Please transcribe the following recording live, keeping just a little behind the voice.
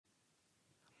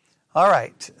All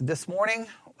right, this morning,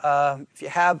 if you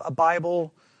have a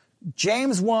Bible,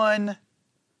 James 1,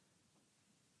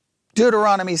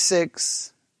 Deuteronomy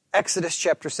 6, Exodus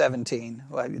chapter 17.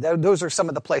 Those are some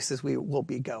of the places we will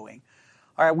be going.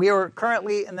 All right, we are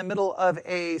currently in the middle of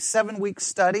a 7-week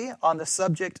study on the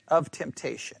subject of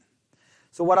temptation.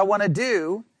 So what I want to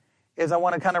do is I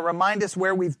want to kind of remind us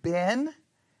where we've been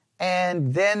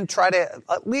and then try to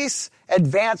at least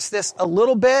advance this a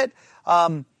little bit.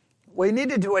 We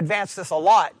needed to advance this a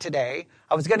lot today.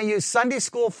 I was going to use Sunday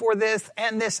school for this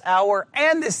and this hour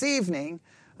and this evening,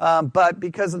 but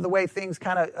because of the way things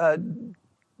kind of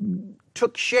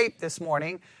took shape this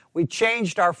morning, we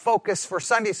changed our focus for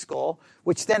Sunday school,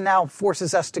 which then now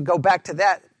forces us to go back to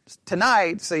that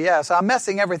tonight. So I'm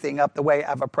messing everything up the way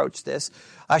I've approached this.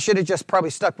 I should have just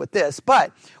probably stuck with this,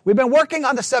 but we've been working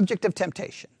on the subject of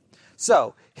temptation.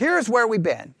 So here's where we've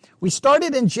been. We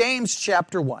started in James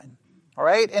chapter 1. All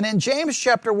right, and in James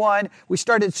chapter 1, we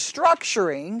started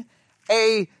structuring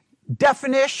a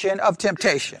definition of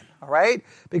temptation, all right?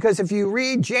 Because if you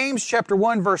read James chapter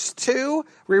 1, verse 2,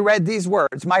 we read these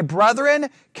words, "My brethren,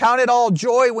 count it all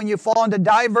joy when you fall into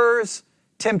diverse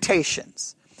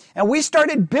temptations." And we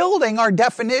started building our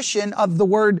definition of the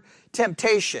word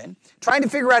temptation, trying to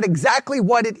figure out exactly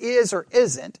what it is or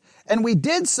isn't. And we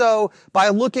did so by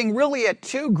looking really at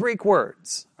 2 Greek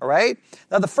words, all right?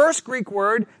 Now, the first Greek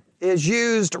word is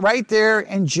used right there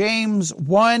in James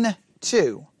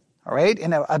 1:2. All right?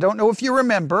 And I don't know if you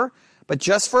remember, but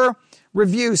just for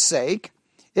review's sake,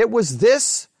 it was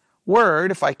this word,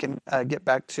 if I can get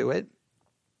back to it.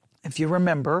 If you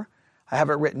remember, I have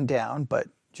it written down, but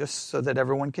just so that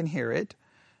everyone can hear it.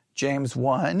 James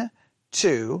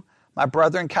 1:2. "My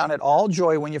brethren, count it all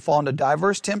joy when you fall into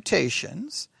diverse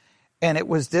temptations." And it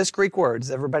was this Greek word.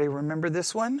 Does everybody remember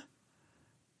this one?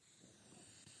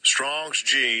 Strong's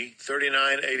G,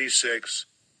 3986,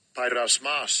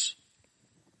 pyrosmos.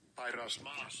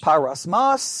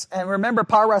 Pyrosmos. And remember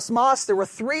pyrosmos, there were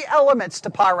 3 elements to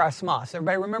pyrosmos.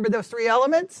 Everybody remember those 3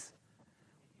 elements?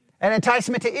 An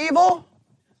enticement to evil,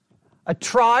 a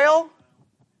trial,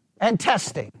 and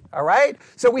testing. All right?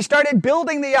 So we started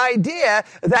building the idea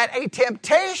that a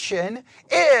temptation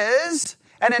is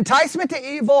an enticement to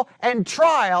evil and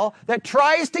trial that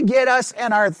tries to get us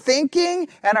in our thinking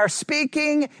and our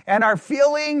speaking and our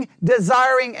feeling,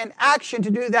 desiring, and action to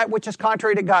do that which is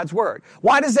contrary to God's word.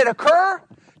 Why does it occur?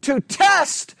 To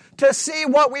test, to see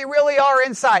what we really are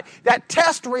inside. That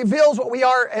test reveals what we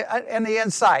are in the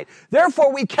inside.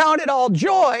 Therefore, we count it all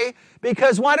joy,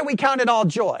 because why do we count it all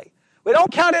joy? We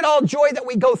don't count it all joy that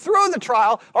we go through the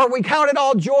trial, or we count it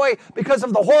all joy because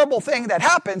of the horrible thing that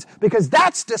happens, because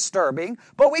that's disturbing.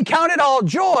 But we count it all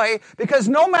joy because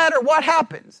no matter what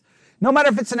happens, no matter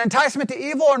if it's an enticement to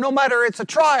evil or no matter it's a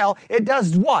trial, it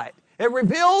does what? It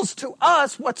reveals to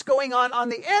us what's going on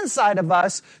the inside of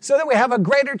us so that we have a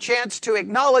greater chance to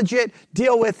acknowledge it,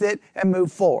 deal with it, and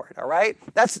move forward, all right?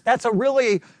 That's a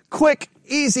really quick,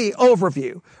 easy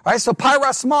overview. All right, so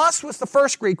pyrosmos was the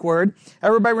first Greek word.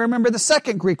 Everybody remember the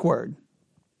second Greek word.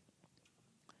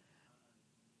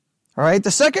 All right,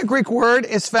 the second Greek word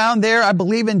is found there, I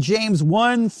believe, in James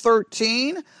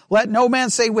 1:13. "Let no man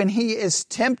say when he is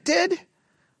tempted."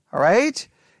 All right,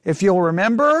 if you'll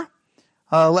remember,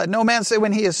 let no man say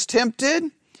when he is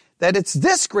tempted, that it's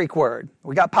this Greek word.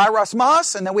 We got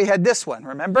pyrosmos, and then we had this one,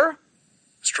 remember?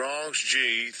 Strong's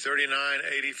G,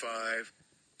 3985,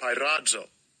 pyradzo.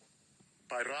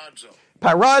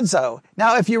 Pyradzo.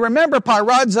 Now, if you remember,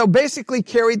 pyradzo basically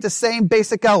carried the same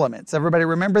basic elements. Everybody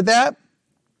remember that?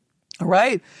 All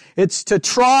right? It's to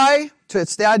try,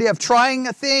 it's the idea of trying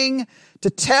a thing, to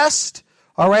test,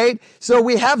 all right? So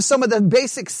we have some of the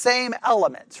basic same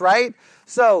elements, right?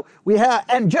 So we have,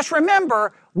 and just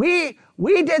remember, we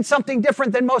did something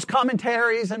different than most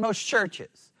commentaries and most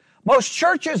churches. Most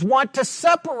churches want to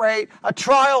separate a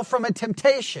trial from a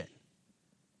temptation.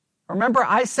 Remember,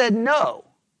 I said no,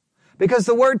 because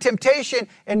the word temptation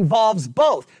involves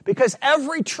both. Because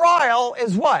every trial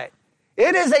is what?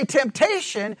 It is a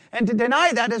temptation, and to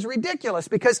deny that is ridiculous.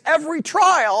 Because every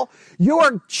trial, you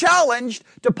are challenged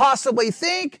to possibly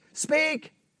think,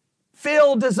 speak,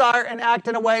 feel, desire, and act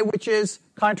in a way which is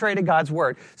contrary to God's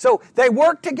word. So they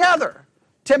work together.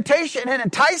 Temptation and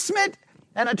enticement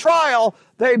and a trial,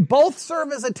 they both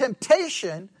serve as a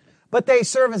temptation, but they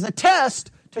serve as a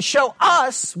test to show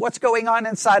us what's going on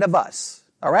inside of us.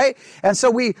 All right? And so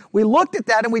we looked at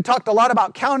that, and we talked a lot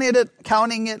about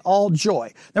counting it all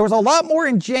joy. There was a lot more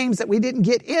in James that we didn't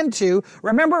get into.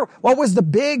 Remember, what's the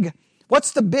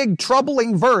big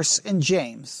troubling verse in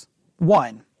James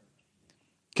 1?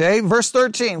 Okay, verse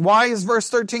 13. Why is verse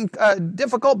 13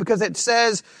 difficult? Because it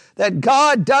says that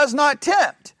God does not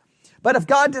tempt. But if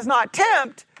God does not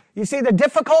tempt, you see the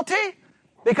difficulty?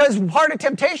 Because part of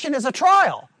temptation is a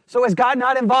trial. So is God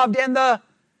not involved in the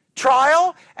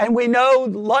trial? And we know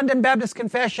London Baptist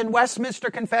Confession, Westminster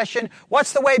Confession,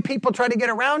 what's the way people try to get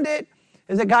around it?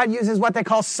 Is that God uses what they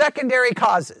call secondary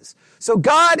causes. So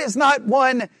God is not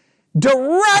one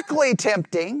directly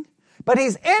tempting, but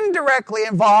he's indirectly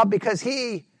involved because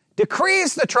he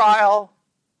decrees the trial,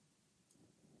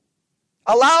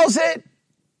 allows it,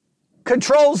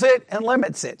 controls it, and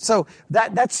limits it. So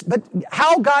but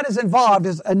how God is involved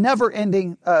is a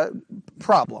never-ending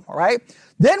problem, all right?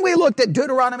 Then we looked at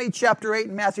Deuteronomy chapter 8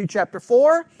 and Matthew chapter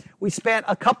 4. We spent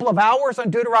a couple of hours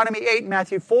on Deuteronomy 8 and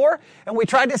Matthew 4, and we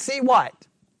tried to see what?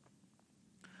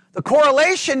 The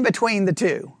correlation between the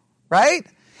two, right?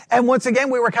 And once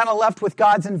again, we were kind of left with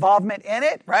God's involvement in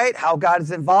it, right? How God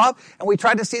is involved. And we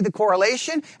tried to see the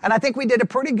correlation. And I think we did a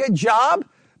pretty good job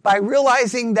by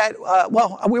realizing that,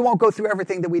 we won't go through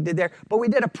everything that we did there, but we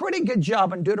did a pretty good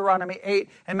job in Deuteronomy 8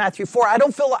 and Matthew 4. I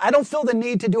don't feel the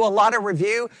need to do a lot of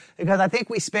review because I think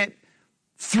we spent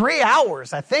 3 hours.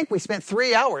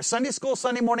 Sunday school,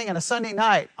 Sunday morning, and a Sunday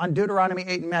night on Deuteronomy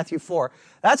 8 and Matthew 4.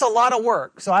 That's a lot of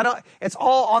work. So it's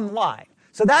all online.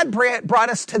 So that brought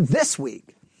us to this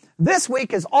week. This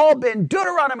week has all been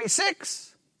Deuteronomy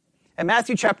 6 and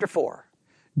Matthew chapter 4.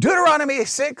 Deuteronomy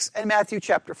 6 and Matthew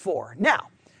chapter 4. Now,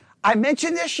 I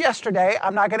mentioned this yesterday.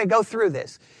 I'm not going to go through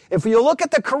this. If you look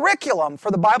at the curriculum for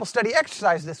the Bible study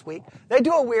exercise this week, they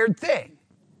do a weird thing.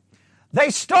 They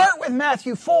start with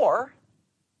Matthew 4,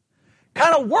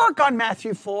 kind of work on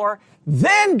Matthew 4,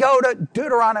 then go to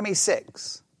Deuteronomy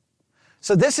 6.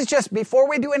 So this is just, before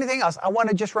we do anything else, I want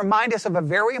to just remind us of a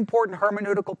very important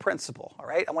hermeneutical principle, all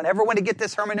right? I want everyone to get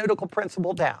this hermeneutical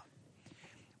principle down.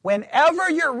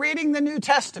 Whenever you're reading the New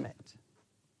Testament,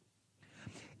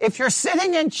 if you're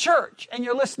sitting in church and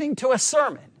you're listening to a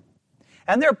sermon,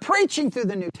 and they're preaching through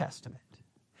the New Testament,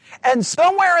 and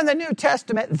somewhere in the New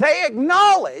Testament, they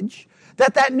acknowledge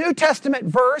that New Testament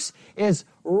verse is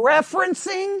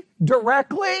referencing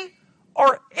directly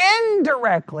or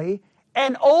indirectly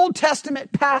an Old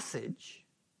Testament passage,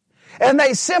 and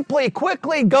they simply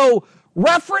quickly go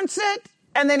reference it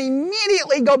and then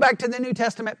immediately go back to the New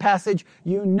Testament passage,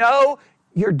 you know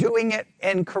you're doing it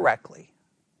incorrectly.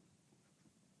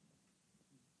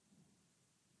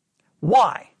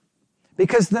 Why?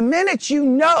 Because the minute you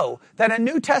know that a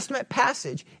New Testament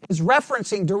passage is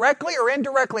referencing directly or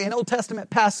indirectly an Old Testament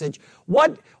passage,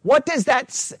 what does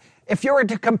that, if you were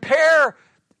to compare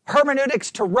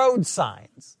hermeneutics to road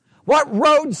signs, what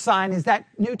road sign is that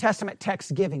New Testament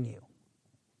text giving you?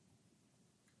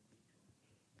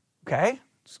 Okay?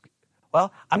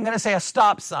 Well, I'm going to say a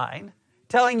stop sign,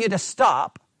 telling you to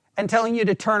stop and telling you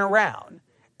to turn around.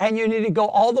 And you need to go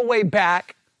all the way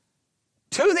back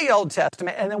to the Old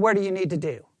Testament, and then what do you need to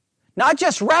do? Not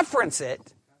just reference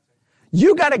it.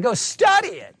 You got to go study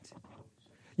it.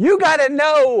 You got to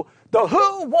know the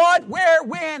who, what, where,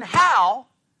 when, how.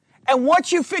 And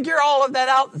once you figure all of that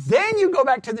out, then you go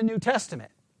back to the New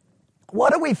Testament.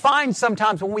 What do we find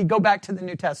sometimes when we go back to the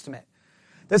New Testament?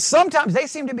 That sometimes they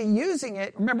seem to be using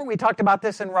it. Remember we talked about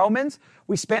this in Romans?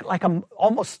 We spent like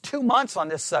almost 2 months on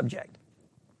this subject.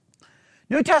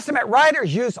 New Testament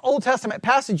writers use Old Testament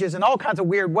passages in all kinds of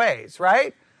weird ways,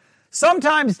 right?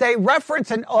 Sometimes they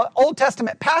reference an Old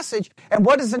Testament passage, and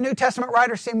what does the New Testament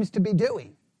writer seems to be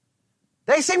doing?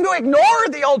 They seem to ignore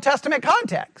the Old Testament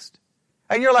context.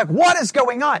 And you're like, what is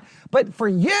going on? But for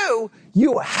you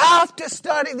have to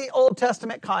study the Old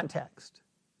Testament context.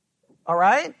 All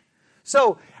right?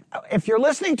 So if you're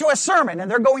listening to a sermon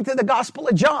and they're going through the Gospel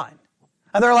of John,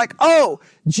 and they're like, oh,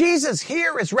 Jesus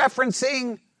here is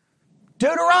referencing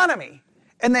Deuteronomy.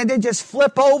 And then they just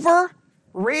flip over,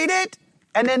 read it,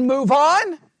 and then move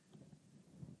on.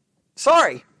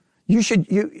 Sorry.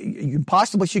 You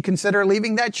possibly should consider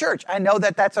leaving that church. I know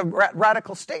that that's a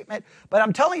radical statement, but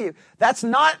I'm telling you, that's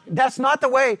not the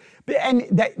way. And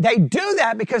they do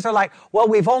that because they're like, well,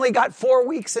 we've only got 4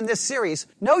 weeks in this series.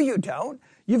 No, you don't.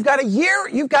 You've got a year.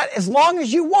 You've got as long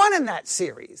as you want in that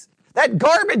series. That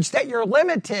garbage that you're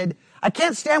limited. I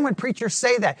can't stand when preachers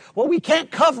say that. Well, we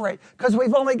can't cover it because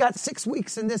we've only got 6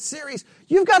 weeks in this series.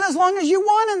 You've got as long as you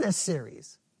want in this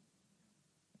series.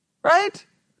 Right?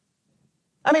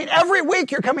 I mean, every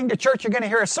week you're coming to church, you're going to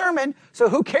hear a sermon. So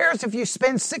who cares if you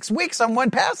spend 6 weeks on one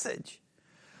passage?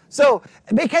 So,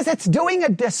 because it's doing a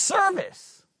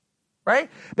disservice,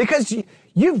 right? Because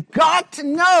you've got to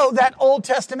know that Old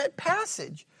Testament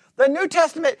passage. The New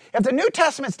Testament, if the New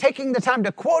Testament's taking the time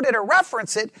to quote it or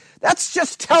reference it, that's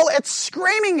just it's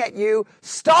screaming at you,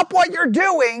 stop what you're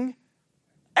doing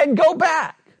and go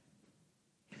back.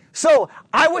 So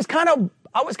I was kind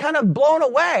of blown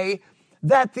away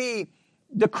that the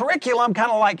curriculum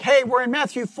kind of like, hey, we're in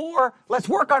Matthew 4, let's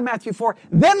work on Matthew 4,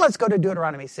 then let's go to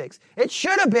Deuteronomy 6. It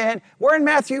should have been, we're in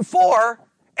Matthew 4,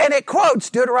 and it quotes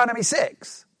Deuteronomy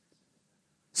 6.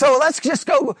 So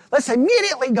let's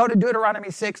immediately go to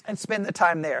Deuteronomy 6 and spend the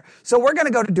time there. So we're going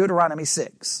to go to Deuteronomy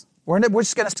 6. We're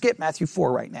just going to skip Matthew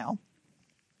 4 right now.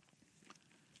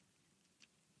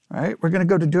 All right, we're going to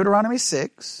go to Deuteronomy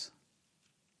 6.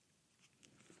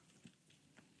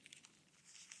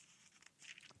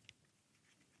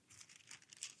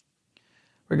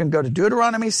 We're going to go to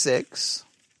Deuteronomy 6.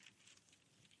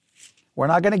 We're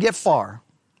not going to get far,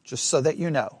 just so that you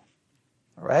know.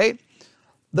 All right?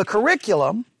 The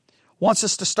curriculum wants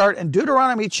us to start in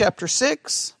Deuteronomy chapter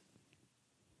 6.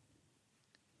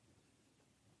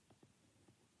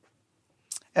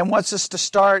 And wants us to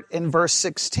start in verse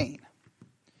 16.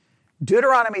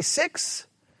 Deuteronomy 6,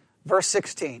 verse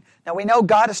 16. Now we know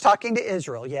God is talking to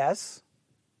Israel, yes?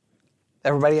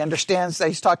 Everybody understands that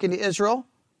he's talking to Israel?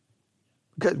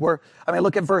 Good. Look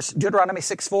at Deuteronomy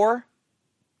 6:4.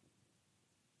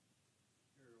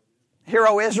 Hear,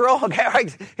 O Israel. Okay,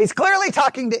 right. He's clearly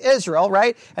talking to Israel,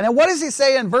 right? And then what does he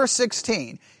say in verse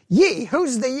 16? Ye,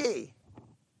 who's the ye?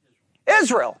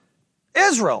 Israel.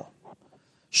 Israel.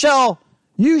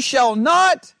 You shall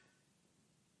not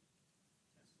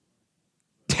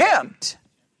tempt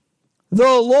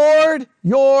the Lord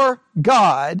your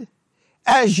God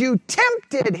as you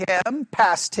tempted him,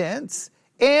 past tense,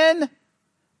 in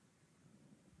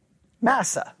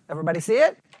Massah. Everybody see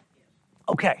it?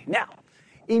 Okay, now,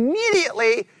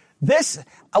 immediately,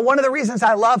 one of the reasons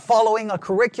I love following a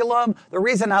curriculum, the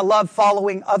reason I love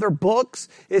following other books,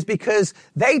 is because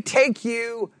they take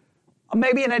you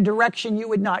maybe in a direction you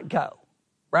would not go,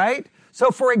 right?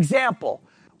 So, for example,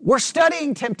 we're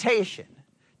studying temptation.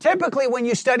 Typically, when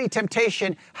you study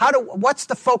temptation, what's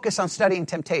the focus on studying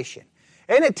temptation?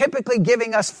 Isn't it typically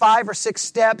giving us 5 or 6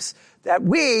 steps that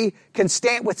we can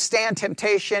withstand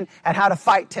temptation and how to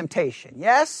fight temptation?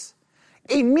 Yes?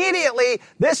 Immediately,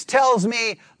 this tells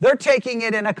me they're taking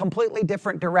it in a completely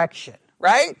different direction,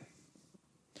 right?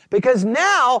 Because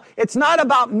now, it's not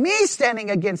about me standing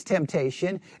against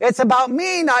temptation. It's about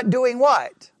me not doing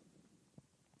what?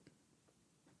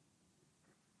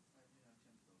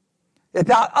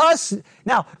 About us.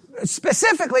 Now,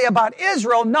 specifically about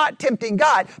Israel not tempting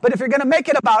God. But if you're going to make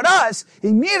it about us,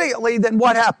 immediately then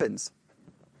what happens?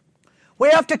 We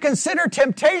have to consider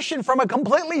temptation from a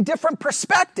completely different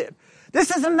perspective.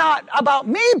 This is not about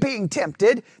me being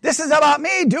tempted. This is about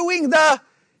me doing the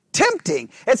tempting.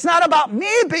 It's not about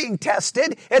me being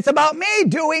tested. It's about me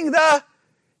doing the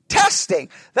testing.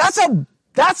 That's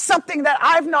something that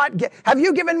I've not... Have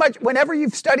you given much... Whenever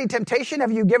you've studied temptation,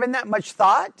 have you given that much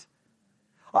thought?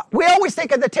 We always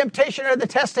think of the temptation or the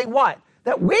testing, what?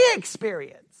 That we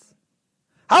experience.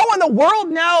 How in the world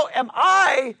now am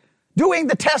I doing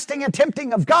the testing and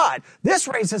tempting of God? This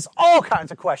raises all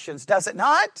kinds of questions, does it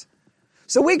not?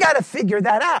 So we got to figure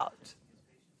that out.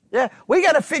 Yeah, we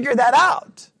got to figure that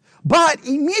out. But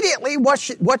immediately, what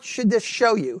should this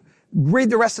show you? Read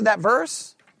the rest of that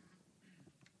verse.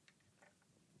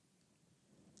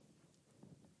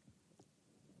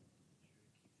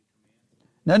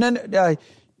 No.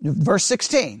 Verse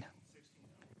 16.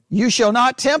 You shall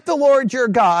not tempt the Lord your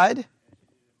God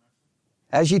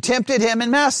as you tempted him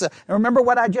in Massah. And remember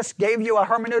what I just gave you, a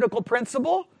hermeneutical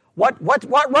principle? What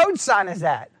road sign is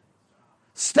that?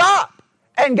 Stop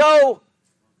and go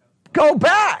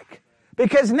back.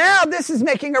 Because now this is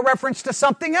making a reference to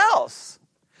something else.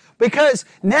 Because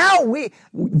now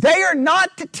they are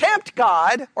not to tempt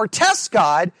God or test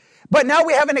God, but now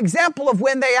we have an example of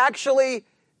when they actually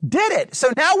did it.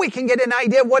 So now we can get an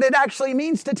idea of what it actually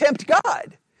means to tempt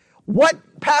God. What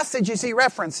passage is he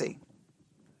referencing?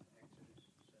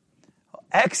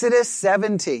 Exodus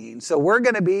 17. So we're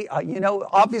going to be,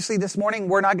 obviously this morning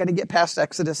we're not going to get past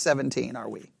Exodus 17, are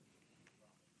we?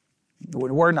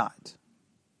 We're not.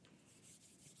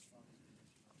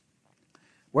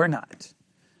 We're not.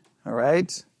 All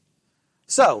right?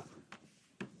 So,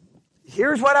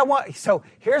 here's what I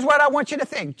want you to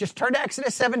think. Just turn to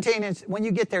Exodus 17, and when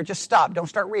you get there, just stop. Don't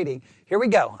start reading. Here we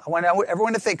go. I want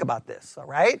everyone to think about this, all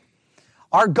right?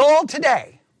 Our goal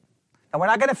today, and we're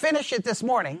not going to finish it this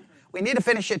morning. We need to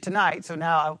finish it tonight, so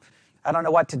now I don't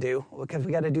know what to do because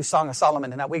we got to do Song of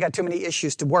Solomon tonight. We got too many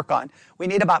issues to work on. We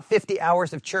need about 50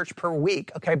 hours of church per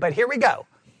week, okay? But here we go.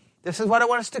 This is what I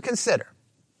want us to consider.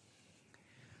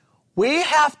 We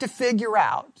have to figure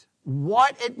out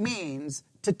what it means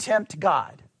to tempt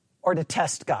God or to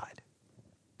test God.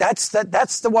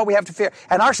 That's what we have to fear.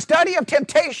 And our study of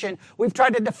temptation, we've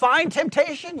tried to define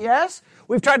temptation, yes.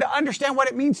 We've tried to understand what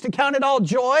it means to count it all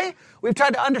joy. We've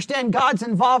tried to understand God's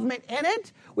involvement in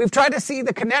it. We've tried to see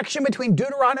the connection between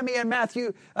Deuteronomy and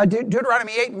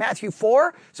Deuteronomy 8 and Matthew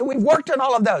 4. So we've worked on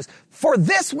all of those. For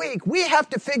this week, we have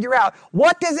to figure out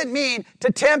what does it mean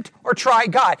to tempt or try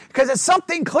God? Because it's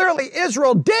something clearly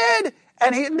Israel did,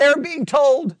 and they're being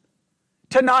told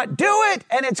to not do it,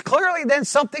 and it's clearly then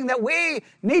something that we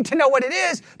need to know what it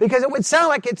is, because it would sound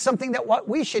like it's something that what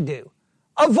we should do.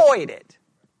 Avoid it.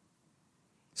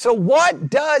 So what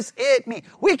does it mean?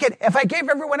 We could, if I gave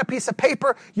everyone a piece of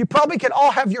paper, you probably could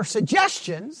all have your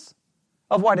suggestions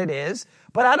of what it is,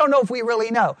 but I don't know if we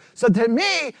really know. So to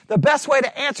me, the best way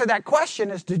to answer that question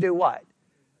is to do what?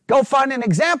 Go find an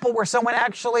example where someone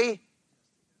actually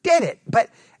did it. But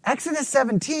Exodus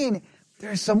 17,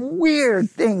 there's some weird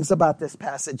things about this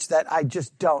passage that I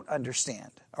just don't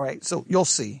understand. All right, so you'll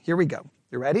see. Here we go.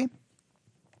 You ready?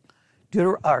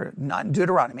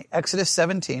 Deuteronomy, Exodus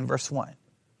 17, verse 1.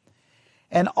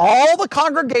 And all the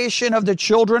congregation of the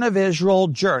children of Israel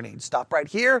journeyed. Stop right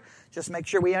here. Just make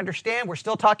sure we understand. We're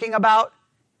still talking about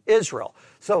Israel.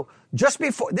 So just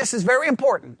before, this is very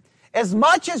important. As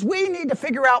much as we need to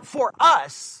figure out for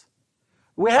us,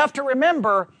 we have to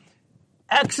remember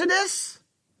Exodus,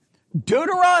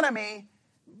 Deuteronomy,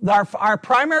 our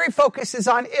primary focus is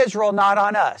on Israel, not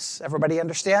on us. Everybody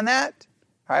understand that?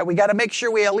 All right, we got to make sure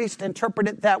we at least interpret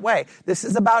it that way. This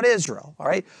is about Israel, all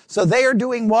right? So they are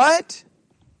doing what?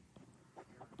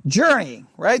 Journeying,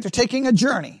 right? They're taking a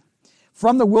journey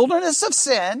from the wilderness of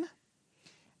sin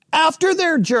after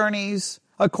their journeys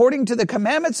according to the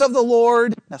commandments of the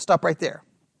Lord. Now stop right there.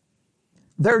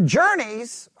 Their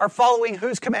journeys are following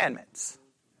whose commandments?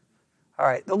 All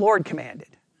right, the Lord commanded.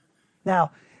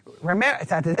 Now,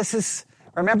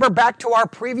 remember back to our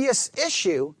previous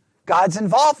issue, God's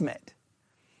involvement.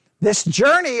 This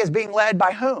journey is being led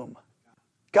by whom?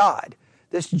 God.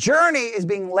 This journey is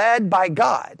being led by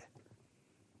God.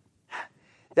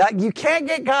 That you can't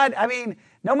get God,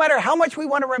 no matter how much we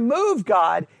want to remove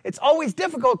God, it's always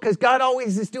difficult because God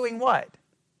always is doing what?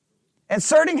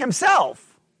 Inserting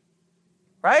himself.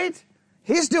 Right?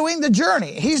 He's doing the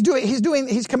journey. He's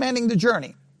commanding the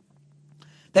journey.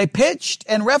 They pitched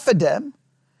in Rephidim,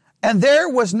 and there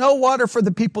was no water for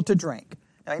the people to drink.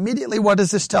 Now immediately, what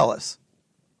does this tell us?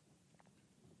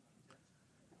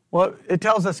 Well, it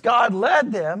tells us God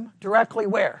led them directly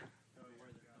where?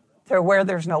 To where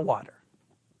there's no water.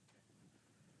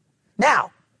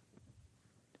 Now,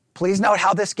 please note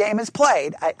how this game is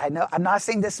played. I know I'm not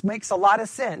saying this makes a lot of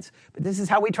sense, but this is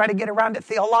how we try to get around it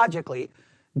theologically.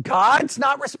 God's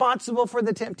not responsible for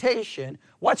the temptation.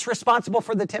 What's responsible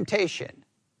for the temptation?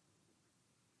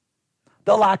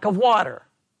 The lack of water.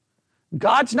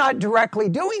 God's not directly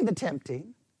doing the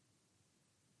tempting.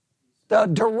 The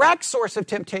direct source of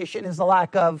temptation is the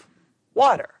lack of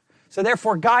water. So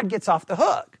therefore, God gets off the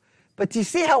hook. But do you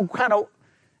see how kind of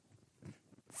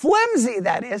flimsy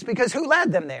that is? Because who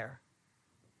led them there?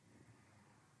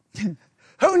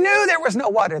 Who knew there was no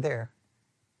water there?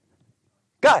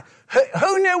 God.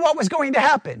 Who knew what was going to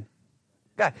happen?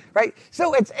 God, right?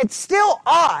 So it's still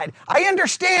odd. I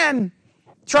understand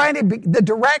trying to be the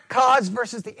direct cause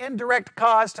versus the indirect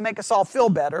cause to make us all feel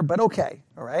better, but okay,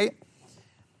 all right?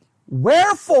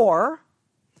 Wherefore,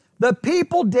 the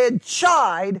people did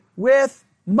chide with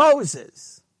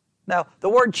Moses. Now, the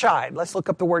word chide, let's look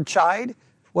up the word chide.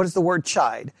 What is the word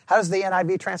chide? How does the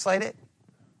NIV translate it?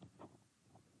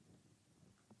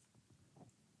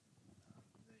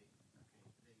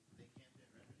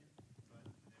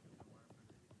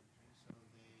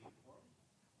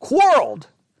 Quarreled.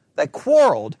 They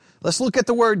quarreled. Let's look at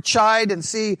the word chide and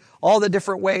see all the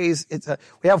different ways.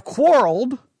 We have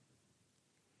quarreled.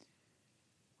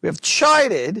 We have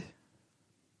chided.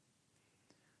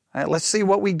 All right, let's see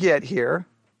what we get here.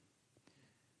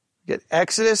 Get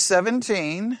Exodus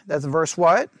 17. That's verse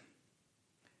what?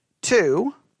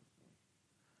 2.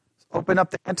 Open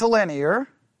up the interlinear.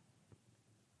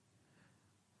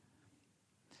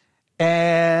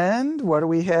 And what do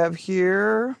we have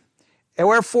here? And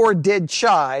wherefore did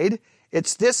chide.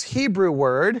 It's this Hebrew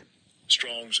word.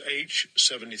 Strong's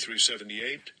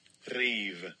H7378.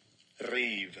 Reeve.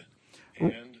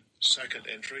 And second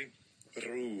entry,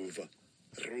 ruv.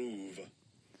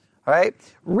 All right.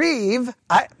 Reeve.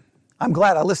 I'm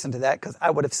glad I listened to that because I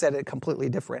would have said it completely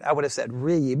different. I would have said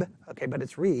reeb. Okay, but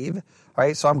it's reeve. All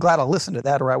right. So I'm glad I listened to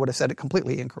that or I would have said it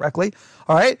completely incorrectly.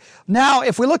 All right. Now,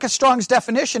 if we look at Strong's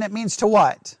definition, it means to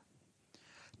what?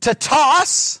 To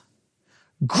toss,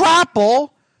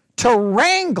 grapple, to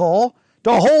wrangle,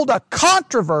 to hold a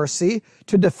controversy,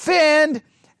 to defend,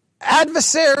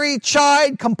 adversary,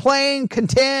 chide, complain,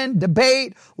 contend,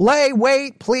 debate, lay,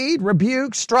 wait, plead,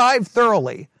 rebuke, strive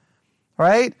thoroughly.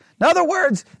 Right? In other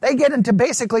words, they get into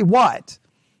basically what?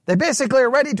 They basically are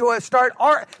ready to start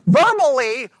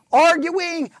verbally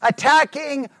arguing,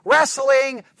 attacking,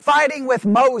 wrestling, fighting with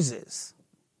Moses.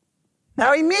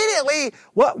 Now immediately,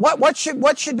 what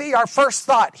should be our first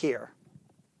thought here?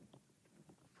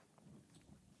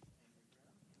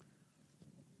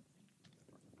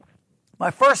 My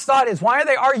first thought is, why are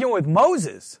they arguing with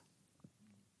Moses?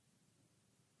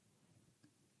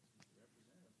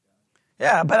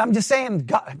 Yeah, but I'm just saying,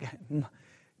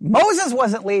 Moses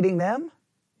wasn't leading them.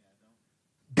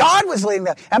 God was leading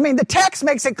them. I mean, the text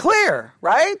makes it clear,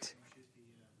 right?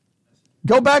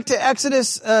 Go back to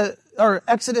Exodus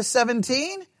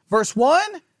 17, verse 1.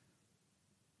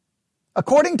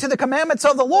 According to the commandments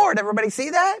of the Lord. Everybody see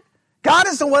that? God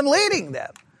is the one leading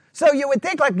them. So you would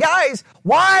think, like, guys,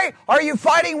 why are you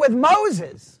fighting with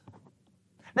Moses?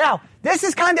 Now, this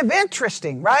is kind of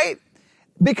interesting, right?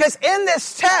 Because in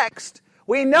this text,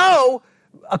 we know,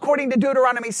 according to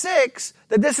Deuteronomy 6,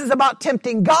 that this is about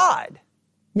tempting God.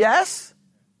 Yes?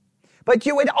 But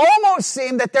you would almost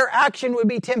seem that their action would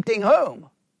be tempting whom?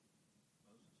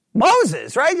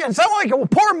 Moses, right? And someone like, well,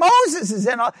 poor Moses is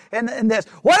in this.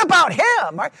 What about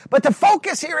him? Right? But the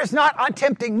focus here is not on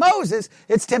tempting Moses,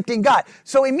 it's tempting God.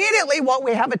 So immediately what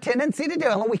we have a tendency to do,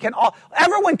 and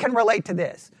everyone can relate to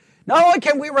this. Not only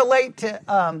can we relate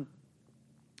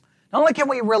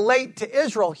to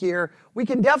Israel here, we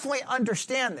can definitely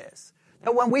understand this.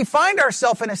 That when we find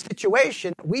ourselves in a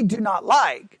situation we do not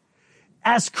like,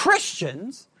 as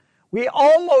Christians, we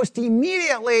almost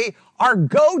immediately, our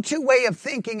go-to way of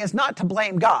thinking is not to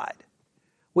blame God.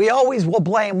 We always will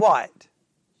blame what?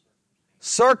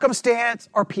 Circumstance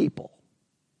or people.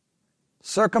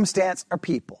 Circumstance or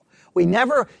people. There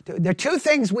are two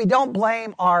things we don't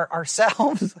blame are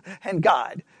ourselves and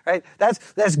God, right?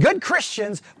 That's good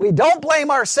Christians. We don't blame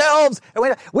ourselves,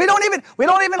 and we don't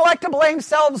even like to blame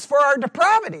ourselves for our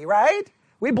depravity, right?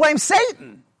 We blame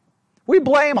Satan. We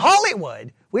blame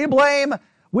Hollywood. We don't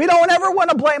ever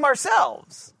want to blame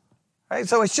ourselves. Right?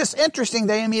 So it's just interesting.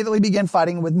 They immediately begin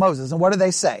fighting with Moses. And what do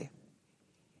they say?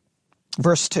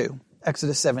 Verse 2,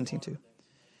 Exodus 17:2.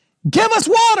 Give us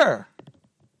water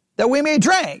that we may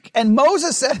drink. And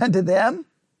Moses said unto them,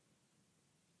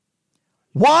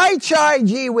 why chide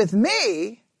ye with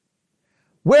me?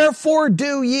 Wherefore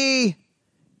do ye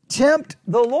tempt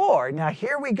the Lord? Now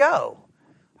here we go.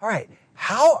 All right.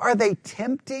 How are they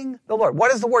tempting the Lord?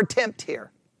 What is the word tempt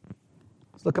here?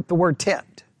 Let's look up the word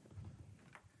tempt.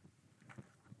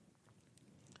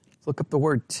 Let's look up the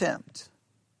word tempt.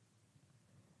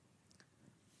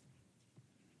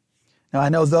 Now, I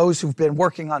know those who've been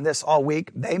working on this all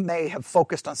week, they may have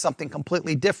focused on something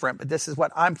completely different, but this is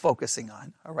what I'm focusing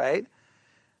on, all right?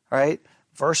 All right,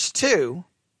 verse 2,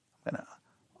 I'm going to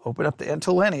open up the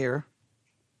interlinear.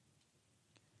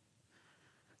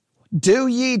 Do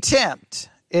ye tempt?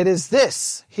 It is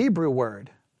this Hebrew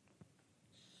word.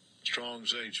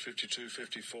 Strong's H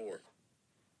 5254.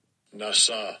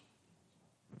 Nasa.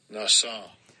 Nasa.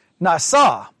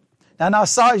 Nasa. Now,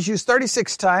 nasa is used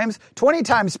 36 times, 20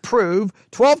 times prove,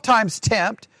 12 times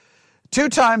tempt, 2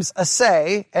 times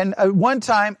assay, and 1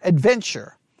 time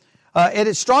adventure. In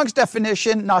its Strong's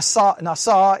definition,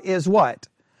 nasa is what?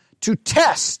 To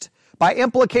test, by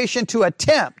implication to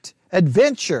attempt,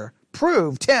 adventure,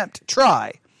 prove, tempt,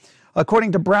 try.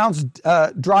 According to Brown's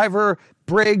Driver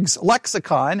Briggs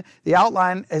lexicon, the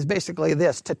outline is basically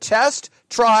this: to test,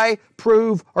 try,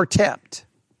 prove, or tempt.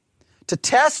 To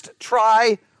test,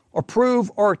 try, or prove,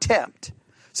 or tempt.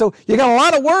 So you got a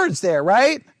lot of words there,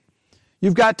 right?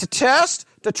 You've got to test,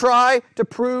 to try, to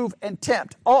prove, and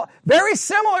tempt. All very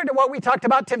similar to what we talked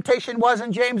about temptation was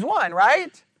in James 1,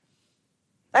 right?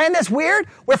 And it's weird?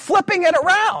 We're flipping it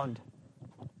around.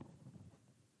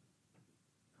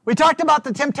 We talked about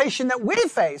the temptation that we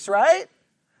face, right?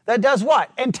 That does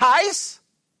what? Entice,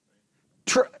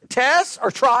 test,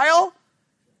 or trial,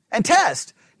 and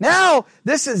test. Now,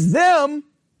 this is them.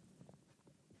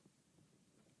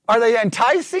 Are they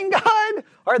enticing God?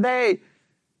 Are they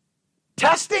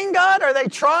testing God? Are they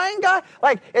trying God?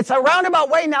 Like, it's a roundabout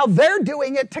way. Now they're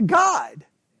doing it to God.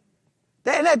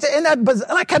 And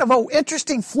that kind of an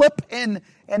interesting flip in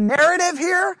narrative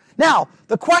here. Now,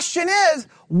 the question is,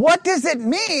 what does it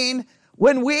mean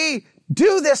when we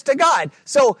do this to God?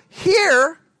 So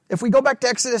here, if we go back to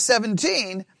Exodus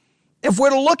 17, if we're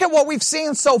to look at what we've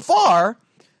seen so far,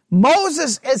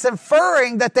 Moses is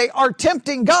inferring that they are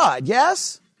tempting God,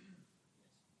 yes?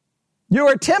 You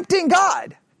are tempting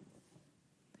God.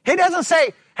 He doesn't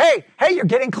say, hey, you're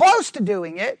getting close to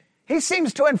doing it. He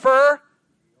seems to infer,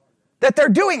 that they're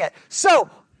doing it. So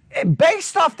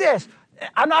based off this,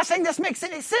 I'm not saying this makes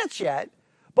any sense yet,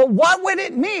 but what would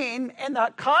it mean in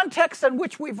the context in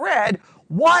which we've read?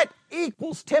 What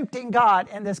equals tempting God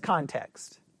in this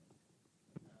context?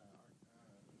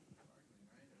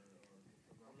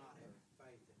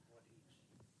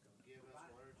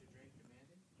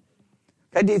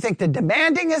 Okay, do you think the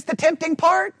demanding is the tempting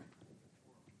part?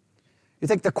 You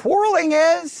think the quarreling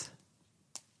is?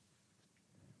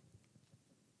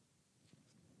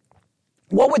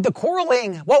 What would the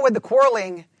quarreling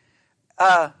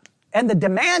and the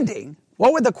demanding,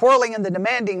 what would the quarreling and the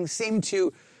demanding seem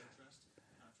to,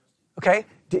 okay?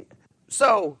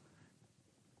 So,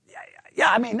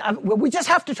 yeah, I mean, we just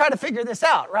have to try to figure this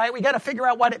out, right? We got to figure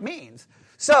out what it means.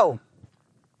 So,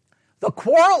 the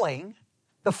quarreling,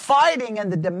 the fighting,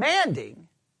 and the demanding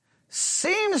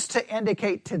seems to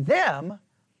indicate to them,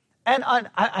 and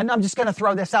I'm just going to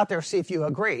throw this out there, see if you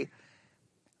agree,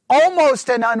 almost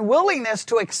an unwillingness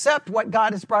to accept what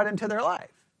God has brought into their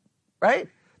life, right?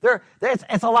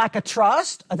 It's a lack of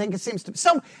trust. I think it seems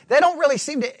to they don't really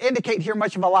seem to indicate here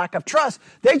much of a lack of trust.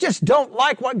 They just don't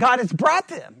like what God has brought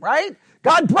them, right?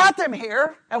 God brought them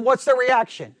here, and what's their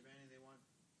reaction?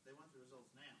 They want the results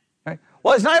now. Right?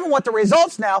 Well, it's not even what the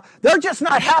results now. They're just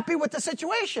not happy with the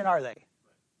situation, are they?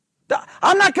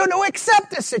 I'm not going to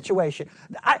accept this situation.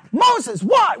 Moses,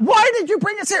 why? Why did you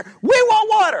bring us here? We want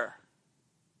water.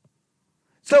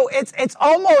 So it's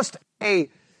almost I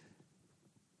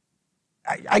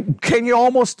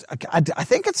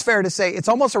think it's fair to say it's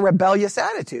almost a rebellious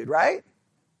attitude, right?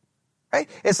 Right?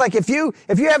 It's like if you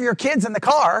have your kids in the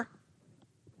car,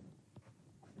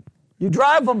 you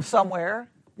drive them somewhere,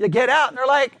 you get out, and they're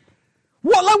like,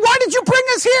 "What? Like, why did you bring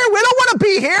us here? We don't want to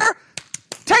be here.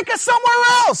 Take us somewhere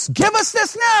else. Give us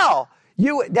this now."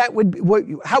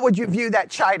 How would you view that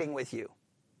chiding with you?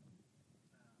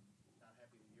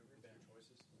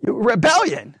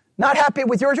 Rebellion. Not happy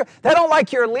with your choice. They don't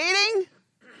like your leading.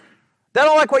 They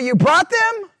don't like what you brought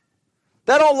them.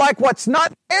 They don't like what's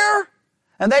not there.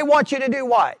 And they want you to do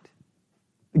what?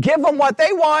 Give them what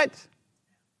they want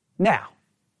now.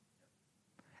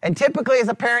 And typically as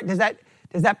a parent, does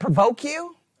that provoke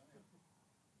you?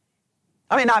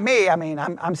 I mean, not me. I mean,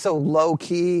 I'm so low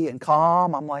key and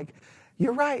calm. I'm like,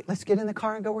 you're right. Let's get in the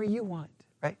car and go where you want.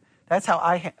 Right? That's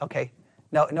how okay.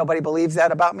 No, nobody believes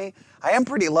that about me. I am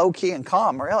pretty low key and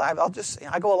calm. Really,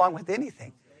 I go along with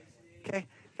anything. Okay.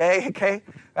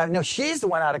 No, she's the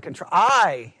one out of control.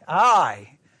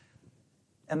 I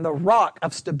am the rock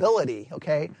of stability.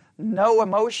 Okay, no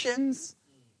emotions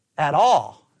at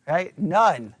all. Right,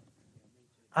 none.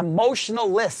 I'm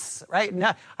emotionless. Right,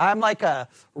 no, I'm like a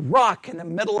rock in the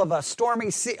middle of a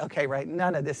stormy sea. Okay, right.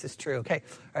 None of this is true. Okay,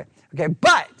 all right. Okay,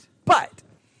 but.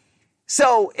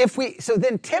 So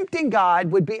then tempting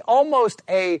God would be almost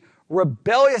a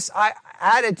rebellious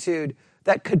attitude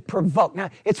that could provoke. Now,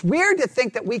 it's weird to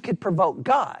think that we could provoke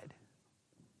God.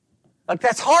 Like,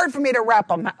 that's hard for me to wrap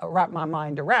my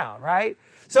mind around, right?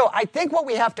 So I think what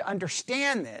we have to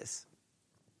understand is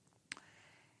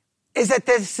that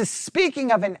this is speaking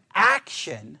of an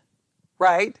action,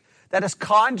 right, that is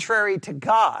contrary to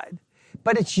God,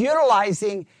 but it's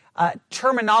utilizing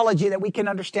terminology that we can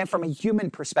understand from a human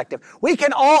perspective. We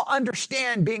can all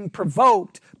understand being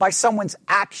provoked by someone's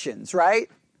actions,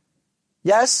 right?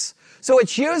 Yes? So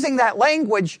it's using that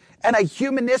language in a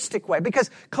humanistic way, because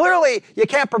clearly you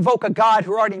can't provoke a God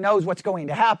who already knows what's going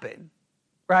to happen,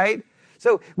 right?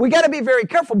 So we got to be very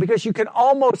careful, because you can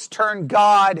almost turn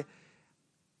God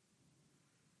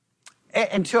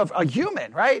into a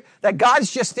human, right? That God's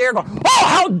just there going, "Oh,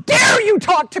 how dare you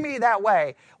talk to me that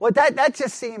way?" Well, that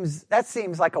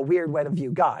seems like a weird way to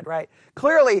view God, right?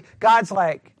 Clearly, God's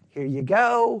like, "Here you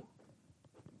go.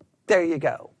 There you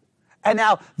go." And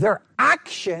now their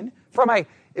action from a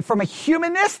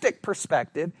humanistic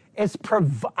perspective is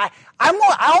I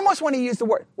almost want to use the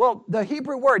word. Well, the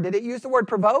Hebrew word, did it use the word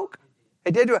provoke?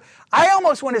 It did. I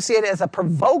almost want to see it as a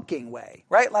provoking way,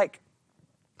 right? Like,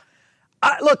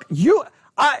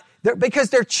 because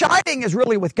their chiding is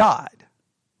really with God,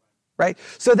 right?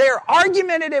 So they're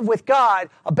argumentative with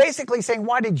God, basically saying,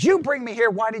 "Why did you bring me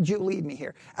here? Why did you lead me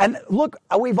here?" And look,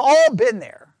 we've all been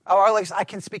there, or at least I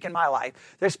can speak in my life.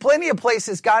 There's plenty of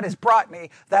places God has brought me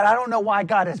that I don't know why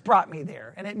God has brought me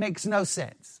there, and it makes no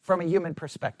sense from a human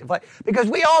perspective.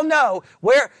 Because we all know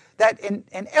that in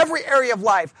every area of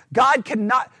life, God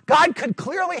could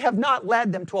clearly have not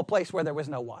led them to a place where there was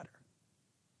no water.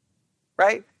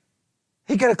 Right?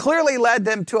 He could have clearly led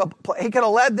them to he could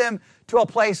have led them to a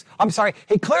place,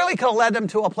 he clearly could have led them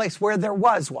to a place where there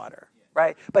was water,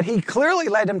 right? But he clearly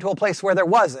led them to a place where there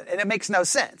wasn't, and it makes no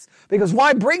sense. Because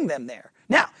why bring them there?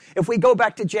 Now, if we go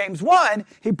back to James 1,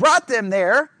 he brought them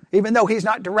there, even though he's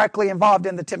not directly involved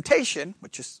in the temptation,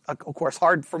 which is, of course,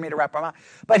 hard for me to wrap my mind.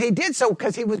 But he did so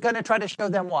because he was going to try to show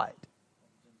them what?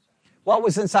 What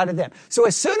was inside of them. So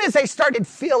as soon as they started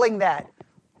feeling that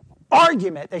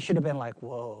argument, they should have been like,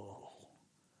 whoa,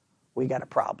 we got a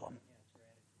problem.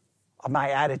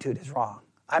 My attitude is wrong.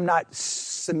 I'm not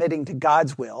submitting to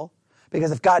God's will,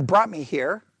 because if God brought me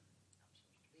here,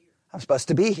 I'm supposed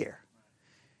to be here.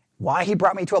 Why he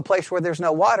brought me to a place where there's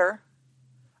no water,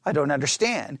 I don't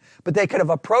understand. But they could have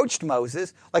approached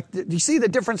Moses. Like, do you see the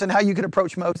difference in how you could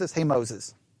approach Moses? Hey,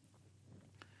 Moses,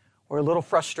 we're a little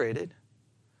frustrated.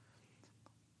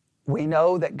 We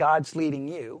know that God's leading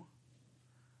you.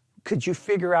 Could you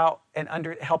figure out and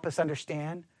help us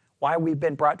understand why we've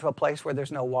been brought to a place where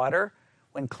there's no water,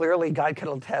 when clearly God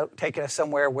could have taken us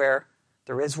somewhere where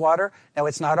there is water? Now,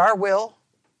 it's not our will.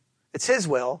 It's his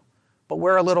will. But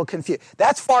we're a little confused.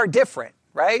 That's far different,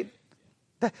 right?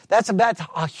 That's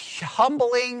a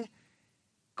humbling,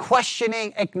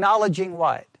 questioning, acknowledging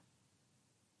what?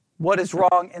 What is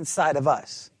wrong inside of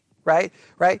us, right?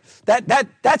 Right?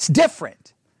 That's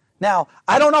different. Now,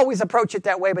 I don't always approach it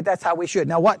that way, but that's how we should.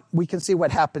 Now, we can see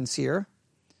what happens here,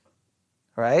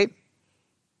 right?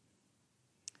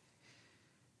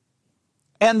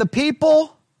 And the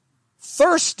people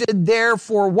thirsted there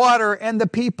for water, and the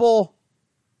people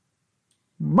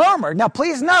murmured. Now,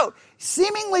 please note,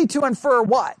 seemingly to infer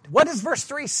what? What does verse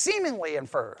 3 seemingly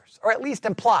infers, or at least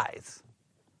implies?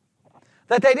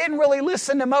 That they didn't really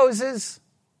listen to Moses'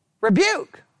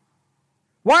 rebuke.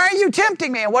 Why are you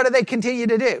tempting me? And what do they continue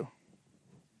to do?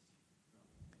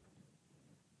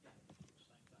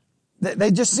 They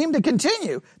just seem to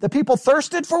continue. The people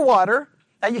thirsted for water.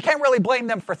 Now, you can't really blame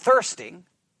them for thirsting,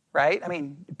 right? I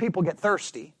mean, people get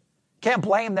thirsty. Can't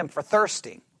blame them for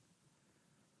thirsting.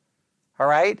 All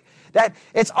right? That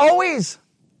it's always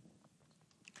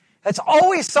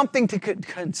something to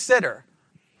consider.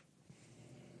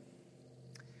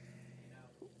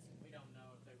 We don't know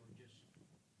if they were just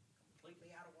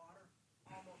completely out of water,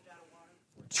 almost out of water.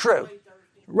 True.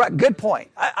 Right, good point.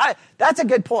 That's a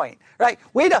good point, right?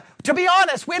 To be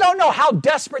honest, we don't know how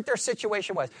desperate their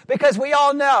situation was, because we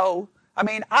all know, I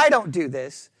mean, I don't do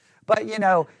this, but,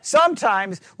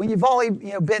 sometimes when you've only,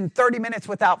 been 30 minutes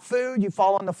without food, you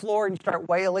fall on the floor and you start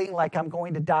wailing like I'm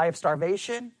going to die of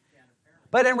starvation.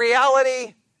 But in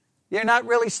reality, you're not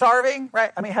really starving,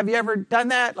 right? I mean, have you ever done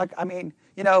that? Like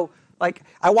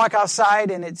I walk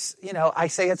outside and it's, I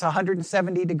say it's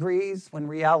 170 degrees when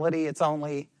reality it's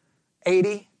only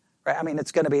 80, right? I mean,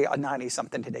 it's going to be a 90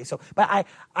 something today. So, but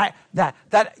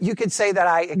that you could say that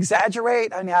I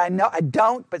exaggerate. I mean, I know I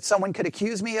don't, but someone could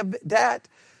accuse me of that.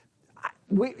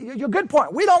 You're good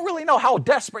point. We don't really know how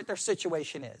desperate their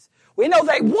situation is. We know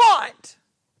they want.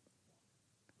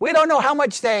 We don't know how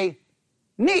much they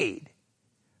need,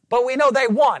 but we know they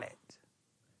want it.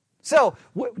 So,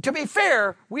 to be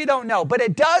fair, we don't know. But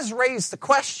it does raise the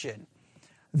question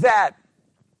that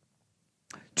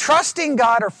trusting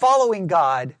God or following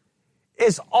God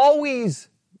is always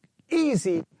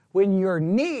easy when your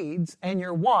needs and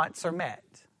your wants are met.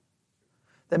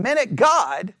 The minute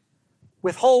God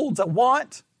withholds a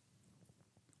want,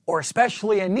 or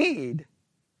especially a need,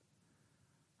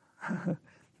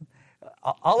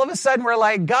 all of a sudden we're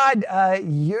like, God,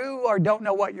 you don't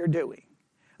know what you're doing.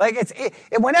 Like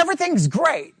when everything's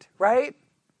great, right?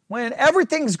 When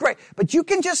everything's great, but you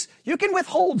can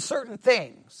withhold certain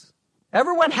things.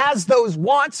 Everyone has those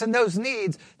wants and those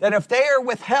needs that if they are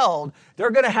withheld,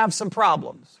 they're going to have some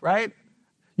problems, right?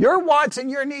 Your wants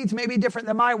and your needs may be different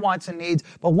than my wants and needs,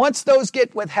 but once those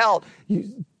get withheld,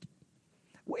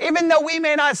 even though we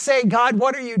may not say, God,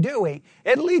 what are you doing?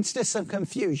 It leads to some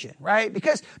confusion, right?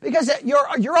 Because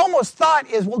your almost thought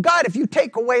is, well, God, if you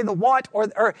take away the want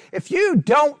or if you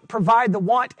don't provide the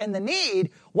want and the need,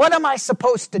 what am I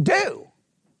supposed to do?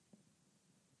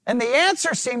 And the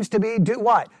answer seems to be, do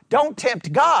what? Don't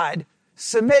tempt God.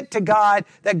 Submit to God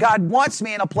that God wants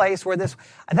me in a place where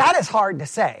that is hard to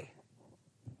say.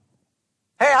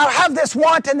 Hey, I have this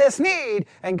want and this need.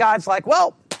 And God's like,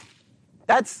 well,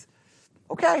 that's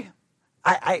okay.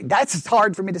 That's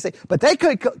hard for me to say. But they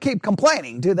could keep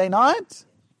complaining, do they not?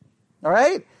 All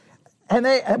right? And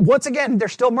once again, they're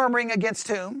still murmuring against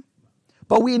whom?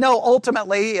 But we know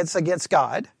ultimately it's against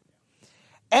God.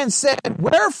 And said,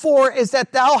 wherefore is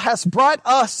that thou hast brought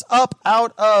us up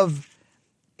out of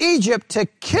Egypt to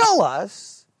kill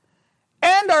us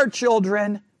and our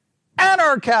children and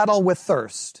our cattle with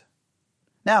thirst?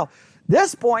 Now,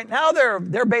 this point, now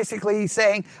they're basically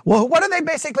saying, well, what are they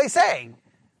basically saying?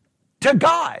 To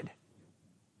God.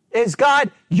 Is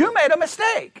God, you made a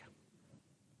mistake.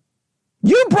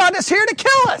 You brought us here to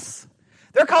kill us.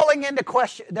 They're calling into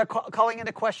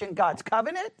question God's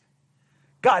covenant,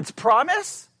 God's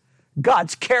promise,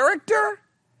 God's character,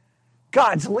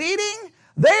 God's leading.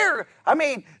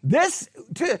 This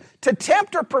to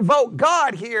tempt or provoke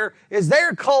God here is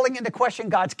they're calling into question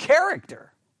God's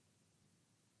character,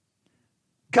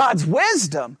 God's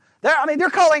wisdom. They're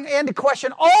calling into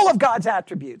question all of God's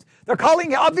attributes. They're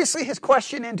calling, obviously, his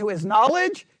question into his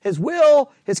knowledge, his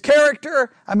will, his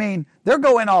character. They're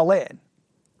going all in.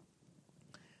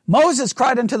 Moses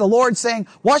cried unto the Lord, saying,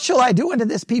 what shall I do unto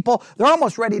this people? They're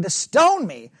almost ready to stone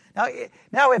me.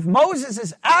 Now, if Moses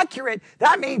is accurate,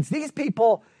 that means these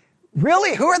people,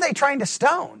 really, who are they trying to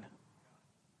stone?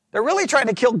 They're really trying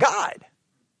to kill God.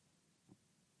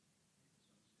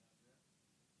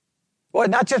 Well,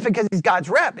 not just because he's God's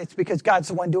rep, it's because God's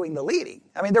the one doing the leading.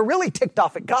 They're really ticked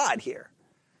off at God here.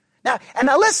 Now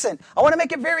listen, I want to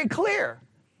make it very clear.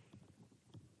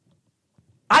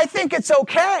 I think it's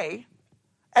okay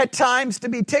at times to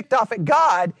be ticked off at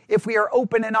God if we are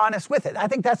open and honest with it. I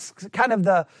think that's kind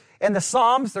of in the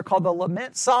Psalms, they're called the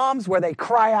lament Psalms, where they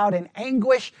cry out in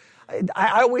anguish.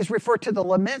 I always refer to the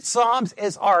lament Psalms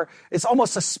as it's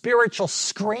almost a spiritual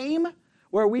scream,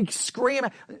 where we scream.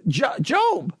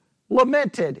 Job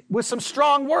lamented with some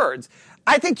strong words.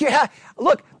 I think you're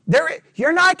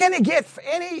not going to get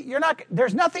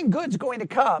there's nothing good's going to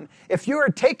come if you are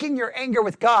taking your anger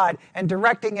with God and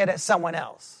directing it at someone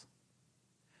else.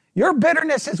 Your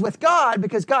bitterness is with God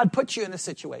because God put you in the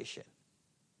situation.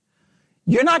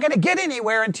 You're not going to get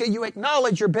anywhere until you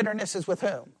acknowledge your bitterness is with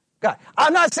whom? God.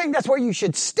 I'm not saying that's where you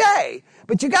should stay,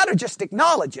 but you got to just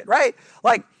acknowledge it, right?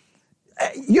 Like,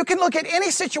 you can look at any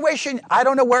situation. I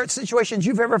don't know where situations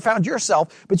you've ever found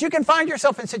yourself, but you can find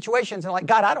yourself in situations and like,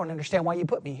 God, I don't understand why you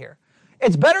put me here.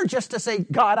 It's better just to say,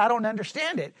 God, I don't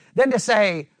understand it, than to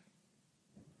say,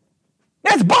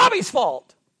 it's Bobby's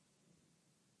fault.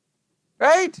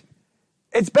 Right?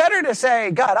 It's better to say,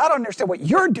 God, I don't understand what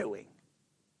you're doing.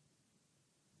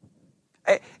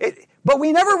 But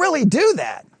we never really do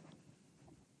that.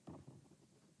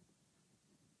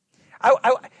 I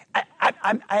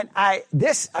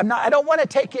don't want to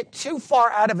take it too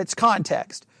far out of its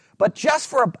context, but just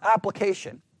for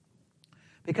application,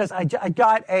 because I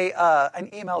got an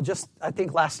email just, I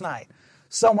think, last night.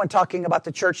 Someone talking about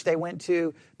the church they went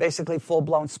to, basically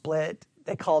full-blown split.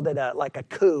 They called it like a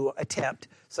coup attempt.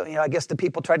 So, I guess the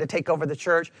people tried to take over the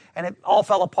church, and it all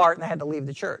fell apart, and they had to leave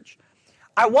the church.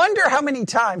 I wonder how many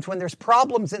times when there's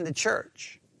problems in the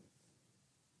church,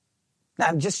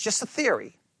 now just a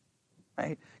theory,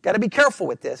 right? Got to be careful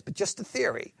with this, but just a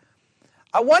theory.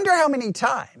 I wonder how many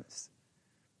times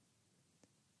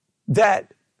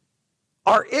that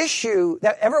our issue,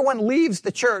 that everyone leaves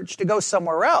the church to go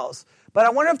somewhere else, but I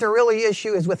wonder if the really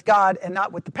issue is with God and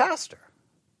not with the pastor.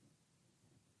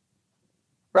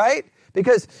 Right?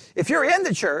 Because if you're in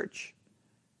the church,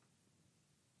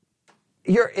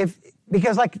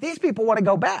 because like these people want to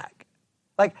go back.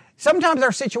 Like sometimes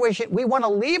our situation, we want to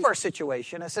leave our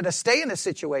situation instead of stay in a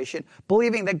situation,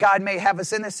 believing that God may have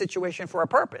us in this situation for a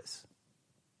purpose.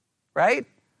 Right?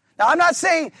 Now, I'm not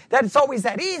saying that it's always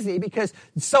that easy, because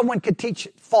someone could teach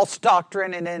false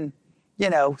doctrine and then,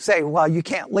 say, well, you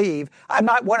can't leave. I'm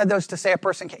not one of those to say a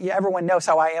person can't. Everyone knows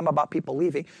how I am about people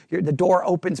leaving. The door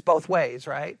opens both ways,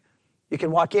 right? You can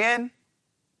walk in,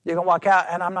 you can walk out,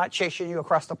 and I'm not chasing you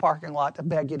across the parking lot to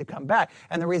beg you to come back.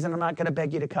 And the reason I'm not going to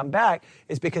beg you to come back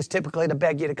is because typically to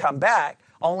beg you to come back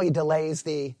only delays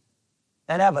the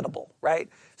inevitable, right?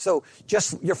 So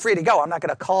you're free to go. I'm not going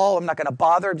to call. I'm not going to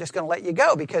bother. I'm just going to let you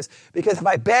go because if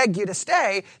I beg you to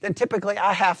stay, then typically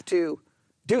I have to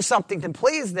do something to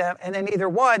please them, and then either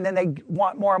one, then they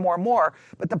want more and more and more.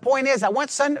 But the point is,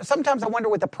 sometimes I wonder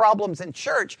what the problems in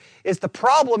church is. The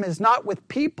problem is not with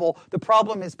people. The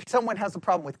problem is someone has a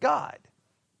problem with God.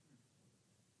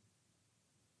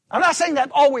 I'm not saying that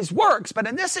always works, but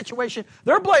in this situation,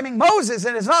 they're blaming Moses,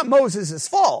 and it's not Moses'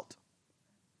 fault.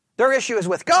 Their issue is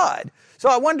with God. So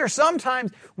I wonder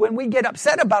sometimes when we get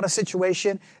upset about a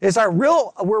situation,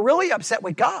 we're really upset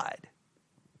with God.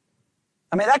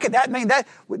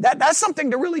 That's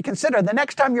something to really consider. The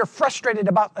next time you're frustrated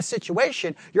about a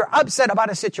situation, you're upset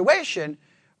about a situation,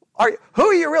 who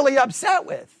are you really upset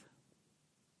with?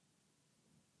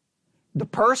 The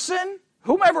person,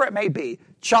 whomever it may be,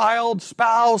 child,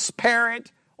 spouse,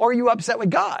 parent, or are you upset with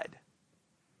God?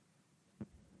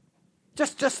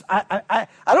 I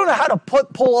don't know how to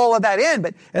pull all of that in,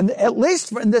 but at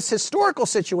least in this historical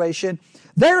situation,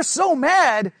 they're so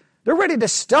mad, they're ready to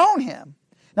stone him.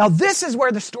 Now, this is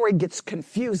where the story gets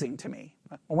confusing to me.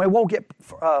 We won't get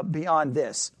beyond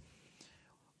this.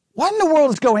 What in the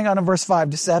world is going on in verse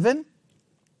 5 to 7?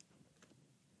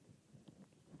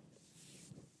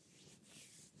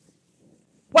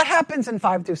 What happens in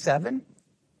 5 through 7?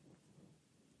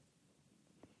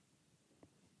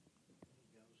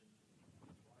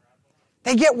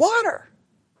 They get water.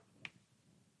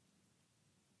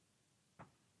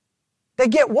 They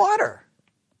get water.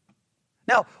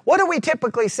 Now, what do we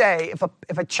typically say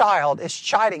if a child is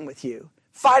chiding with you,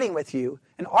 fighting with you,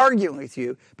 and arguing with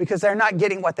you because they're not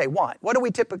getting what they want? What do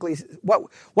we typically,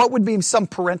 what would be some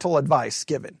parental advice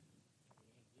given?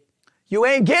 You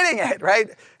ain't getting it, right?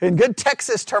 In good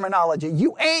Texas terminology,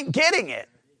 you ain't getting it,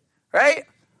 right?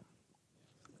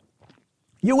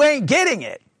 You ain't getting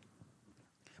it.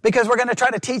 Because we're going to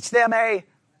try to teach them a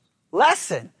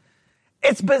lesson.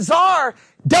 It's bizarre.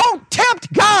 Don't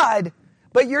tempt God,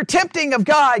 but your tempting of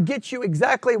God gets you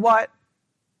exactly what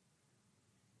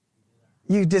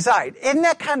you desired. Isn't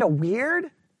that kind of weird?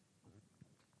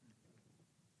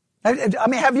 I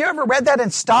mean, have you ever read that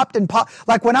and stopped and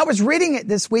like when I was reading it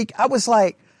this week, I was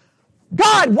like,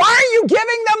 God, why are you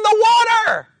giving them the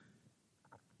water?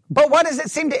 But what does it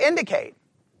seem to indicate?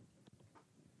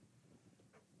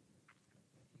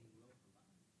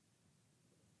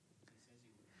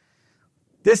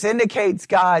 This indicates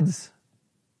God's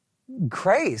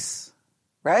grace,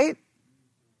 right?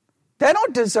 They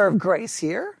don't deserve grace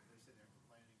here.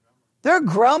 They're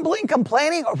grumbling,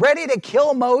 complaining, ready to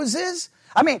kill Moses.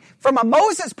 I mean, from a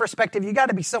Moses perspective, you got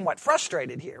to be somewhat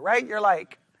frustrated here, right? You're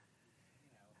like,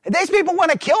 these people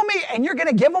want to kill me and you're going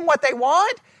to give them what they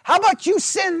want? How about you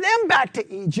send them back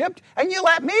to Egypt and you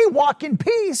let me walk in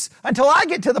peace until I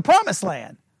get to the promised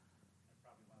land?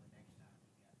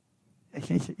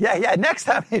 Yeah, next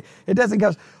time it doesn't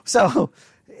go. So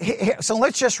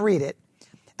let's just read it.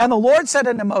 And the Lord said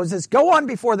unto Moses, go on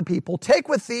before the people, take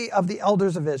with thee of the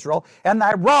elders of Israel, and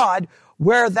thy rod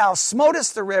where thou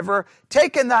smotest the river,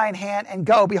 take in thine hand and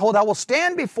go. Behold, I will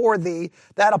stand before thee,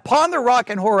 that upon the rock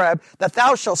in Horeb, that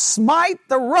thou shalt smite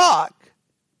the rock,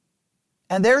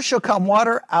 and there shall come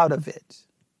water out of it.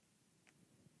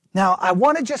 Now, I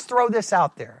want to just throw this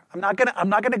out there. I'm not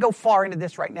going to go far into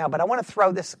this right now, but I want to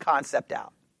throw this concept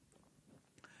out.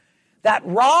 That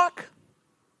rock,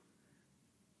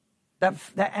 that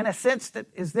in a sense that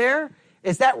is there,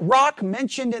 is that rock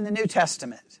mentioned in the New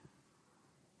Testament?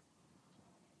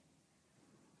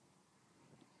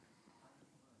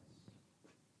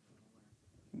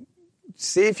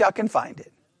 See if y'all can find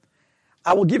it.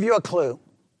 I will give you a clue.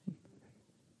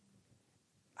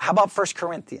 How about 1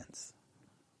 Corinthians?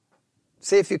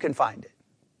 See if you can find it.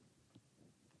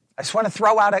 I just want to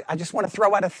throw out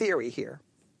a theory here.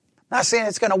 I'm not saying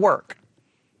it's going to work.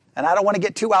 And I don't want to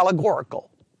get too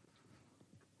allegorical.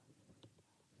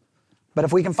 But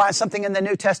if we can find something in the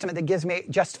New Testament that gives me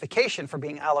justification for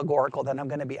being allegorical, then I'm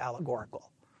going to be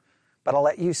allegorical. But I'll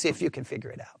let you see if you can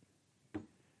figure it out.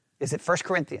 Is it 1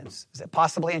 Corinthians? Is it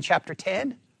possibly in chapter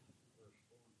 10?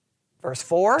 Verse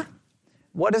 4?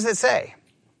 What does it say?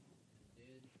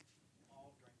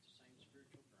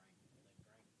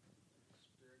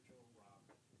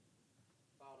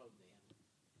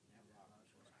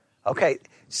 Okay,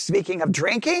 speaking of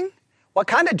drinking, what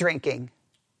kind of drinking?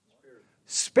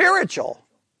 Spiritual.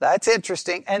 That's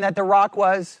interesting. And that the rock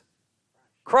was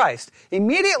Christ.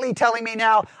 Immediately telling me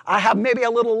now I have maybe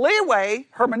a little leeway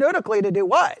hermeneutically to do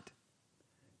what?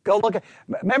 Go look at,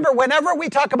 remember, whenever we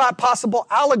talk about possible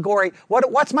allegory,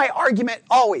 what's my argument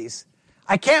always?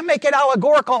 I can't make it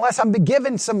allegorical unless I'm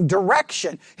given some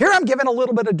direction. Here I'm given a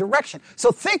little bit of direction.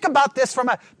 So think about this from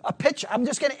a pitch. I'm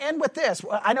just going to end with this.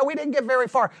 I know we didn't get very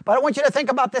far, but I want you to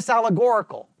think about this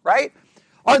allegorical, right?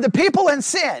 Are the people in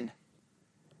sin?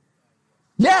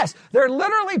 Yes, they're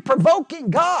literally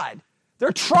provoking God.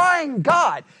 They're trying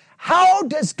God. How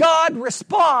does God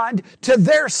respond to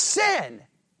their sin?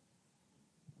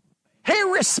 He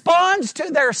responds to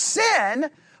their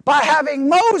sin by having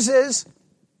Moses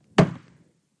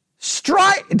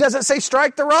strike, does it say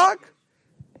strike the rock?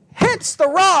 Hits the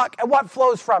rock, and what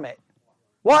flows from it?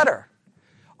 Water.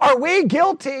 Are we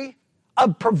guilty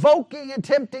of provoking and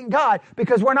tempting God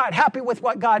because we're not happy with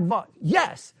what God wants?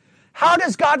 Yes. How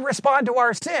does God respond to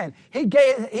our sin? He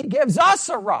gives us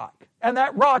a rock, and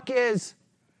that rock is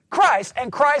Christ,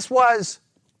 and Christ was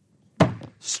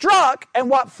struck, and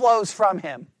what flows from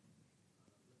him?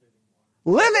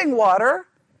 Living water,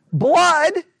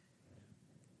 blood,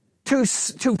 to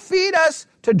feed us,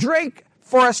 to drink,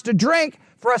 for us to drink,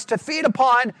 for us to feed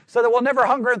upon, so that we'll never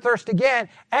hunger and thirst again,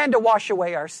 and to wash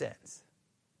away our sins.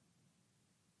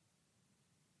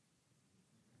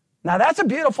 Now that's a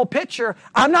beautiful picture.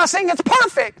 I'm not saying it's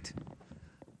perfect,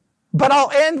 but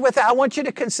I'll end with that. I want you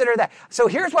to consider that. So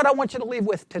here's what I want you to leave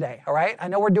with today, all right? I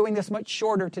know we're doing this much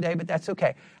shorter today, but that's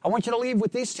okay. I want you to leave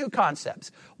with these two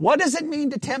concepts. What does it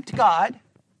mean to tempt God?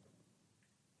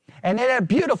 And isn't it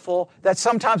beautiful that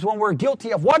sometimes when we're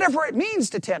guilty of whatever it means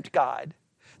to tempt God,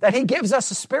 that he gives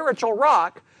us a spiritual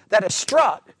rock that is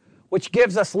struck, which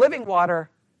gives us living water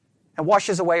and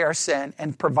washes away our sin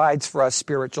and provides for us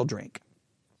spiritual drink.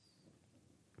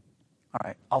 All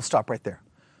right, I'll stop right there.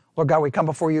 Lord God, we come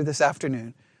before you this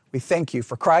afternoon. We thank you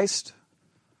for Christ,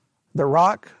 the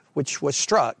rock which was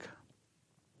struck,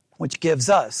 which gives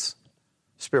us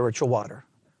spiritual water.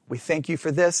 We thank you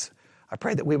for this. I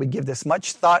pray that we would give this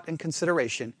much thought and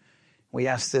consideration. We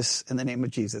ask this in the name of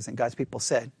Jesus. And God's people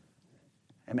said,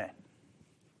 amen.